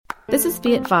This is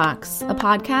Fiat Vox, a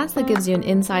podcast that gives you an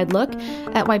inside look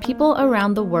at why people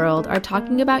around the world are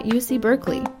talking about UC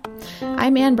Berkeley.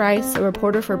 I'm Ann Bryce, a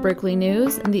reporter for Berkeley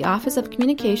News in the Office of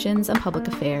Communications and Public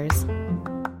Affairs.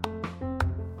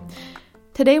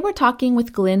 Today we're talking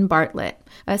with Glynn Bartlett,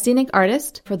 a scenic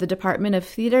artist for the Department of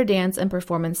Theater, Dance, and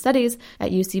Performance Studies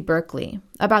at UC Berkeley,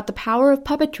 about the power of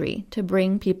puppetry to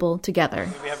bring people together.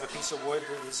 We have a piece of wood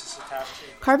that this is attached to.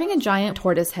 Carving a giant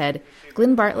tortoise head,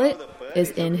 Glynn Bartlett is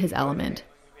in his element.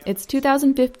 It's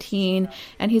 2015,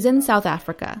 and he's in South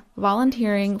Africa,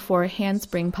 volunteering for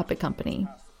Handspring Puppet Company.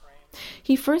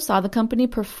 He first saw the company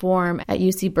perform at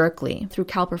UC Berkeley through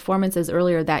Cal Performances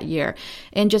earlier that year,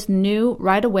 and just knew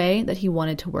right away that he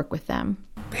wanted to work with them.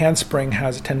 Handspring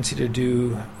has a tendency to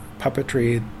do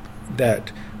puppetry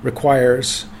that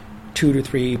requires 2 to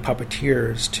 3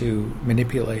 puppeteers to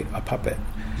manipulate a puppet.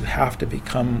 You have to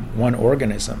become one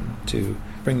organism to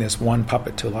bring this one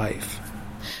puppet to life.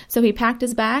 So he packed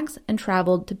his bags and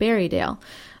traveled to Berrydale,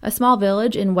 a small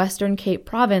village in Western Cape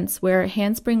Province where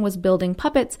Handspring was building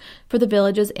puppets for the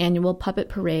village's annual puppet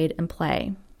parade and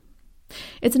play.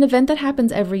 It's an event that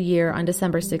happens every year on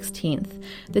December 16th,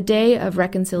 the Day of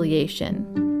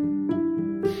Reconciliation.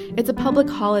 It's a public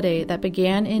holiday that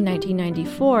began in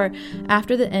 1994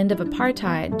 after the end of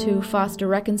apartheid to foster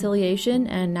reconciliation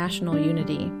and national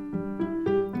unity.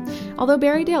 Although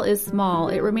Berrydale is small,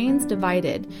 it remains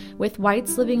divided, with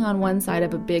whites living on one side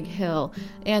of a big hill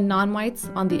and non-whites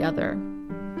on the other.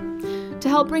 To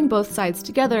help bring both sides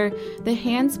together, the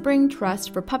Handspring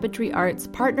Trust for Puppetry Arts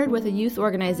partnered with a youth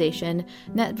organization,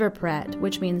 Net vir Pret,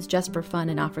 which means Just for Fun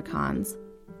in Afrikaans.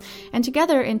 And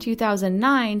together in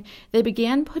 2009, they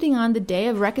began putting on the Day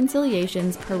of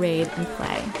Reconciliation's parade and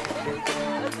play.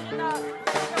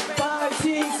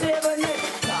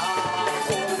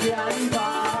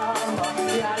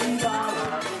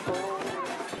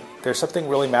 There's something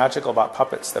really magical about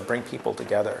puppets that bring people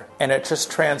together. And it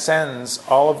just transcends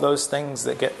all of those things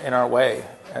that get in our way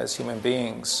as human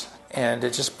beings. And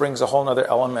it just brings a whole other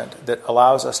element that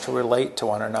allows us to relate to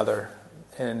one another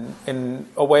in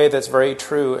a way that's very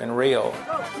true and real.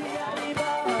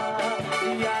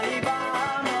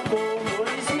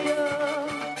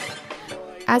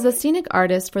 As a scenic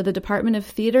artist for the Department of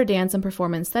Theater, Dance, and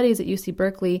Performance Studies at UC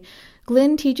Berkeley,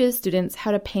 Glynn teaches students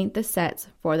how to paint the sets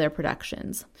for their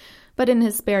productions. But in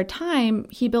his spare time,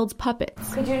 he builds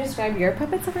puppets. Could you describe your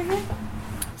puppets over here?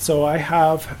 So I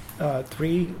have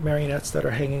 3 marionettes that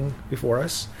are hanging before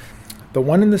us. The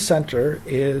one in the center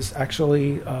is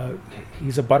actually,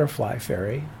 he's a butterfly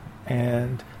fairy,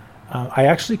 and I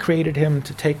actually created him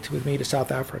to take with me to South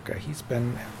Africa. He's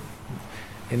been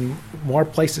in more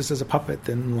places as a puppet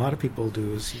than a lot of people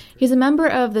do. He's a member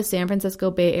of the San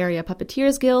Francisco Bay Area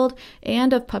Puppeteers Guild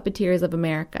and of Puppeteers of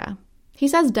America. He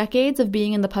says decades of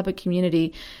being in the puppet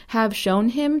community have shown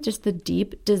him just the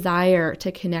deep desire to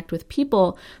connect with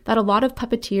people that a lot of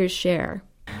puppeteers share.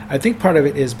 I think part of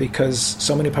it is because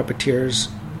so many puppeteers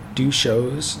do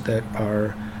shows that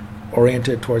are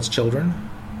oriented towards children.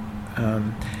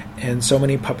 And so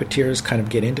many puppeteers kind of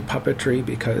get into puppetry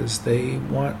because they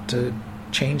want to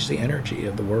change the energy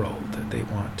of the world, that they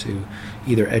want to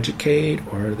either educate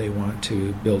or they want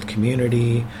to build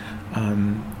community,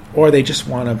 or they just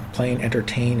want to plain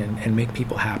entertain and make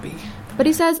people happy. But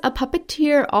he says a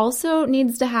puppeteer also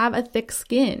needs to have a thick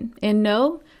skin and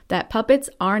know that puppets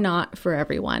are not for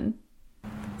everyone.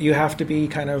 You have to be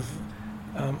kind of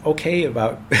okay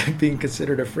about being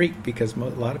considered a freak, because a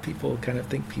lot of people kind of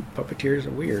think puppeteers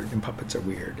are weird and puppets are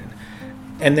weird.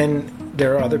 And then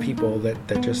there are other people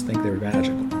that just think they're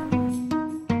magical.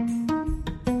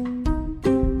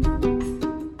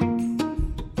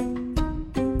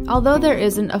 Although there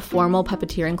isn't a formal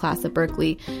puppeteering class at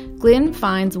Berkeley, Glynn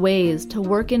finds ways to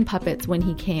work in puppets when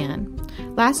he can.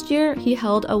 Last year, he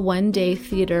held a one-day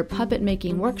theater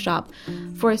puppet-making workshop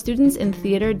for students in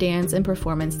theater, dance, and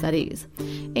performance studies.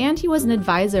 And he was an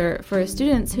advisor for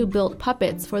students who built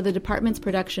puppets for the department's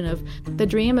production of The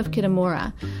Dream of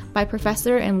Kitamura by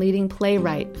professor and leading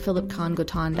playwright Philip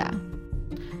Kangotanda.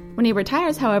 When he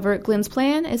retires, however, Glynn's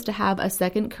plan is to have a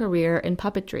second career in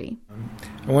puppetry.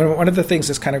 One of the things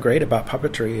that's kind of great about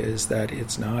puppetry is that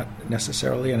it's not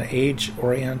necessarily an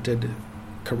age-oriented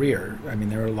career. I mean,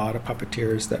 there are a lot of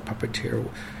puppeteers that puppeteer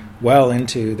well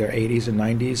into their 80s and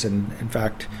 90s, and in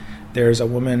fact, there's a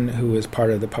woman who is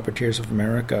part of the Puppeteers of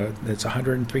America that's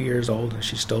 103 years old, and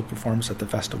she still performs at the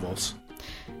festivals.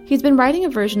 He's been writing a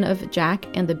version of Jack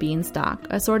and the Beanstalk,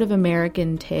 a sort of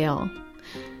American tale.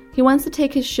 He wants to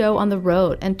take his show on the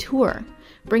road and tour,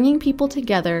 bringing people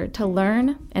together to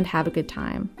learn and have a good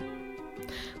time.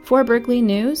 For Berkeley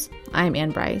News, I'm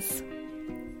Ann Bryce.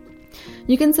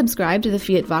 You can subscribe to the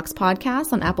Fiat Vox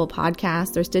podcast on Apple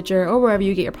Podcasts or Stitcher or wherever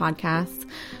you get your podcasts.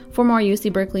 For more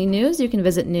UC Berkeley news, you can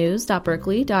visit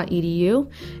news.berkeley.edu.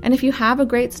 And if you have a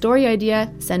great story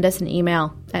idea, send us an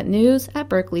email at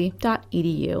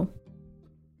news@berkeley.edu.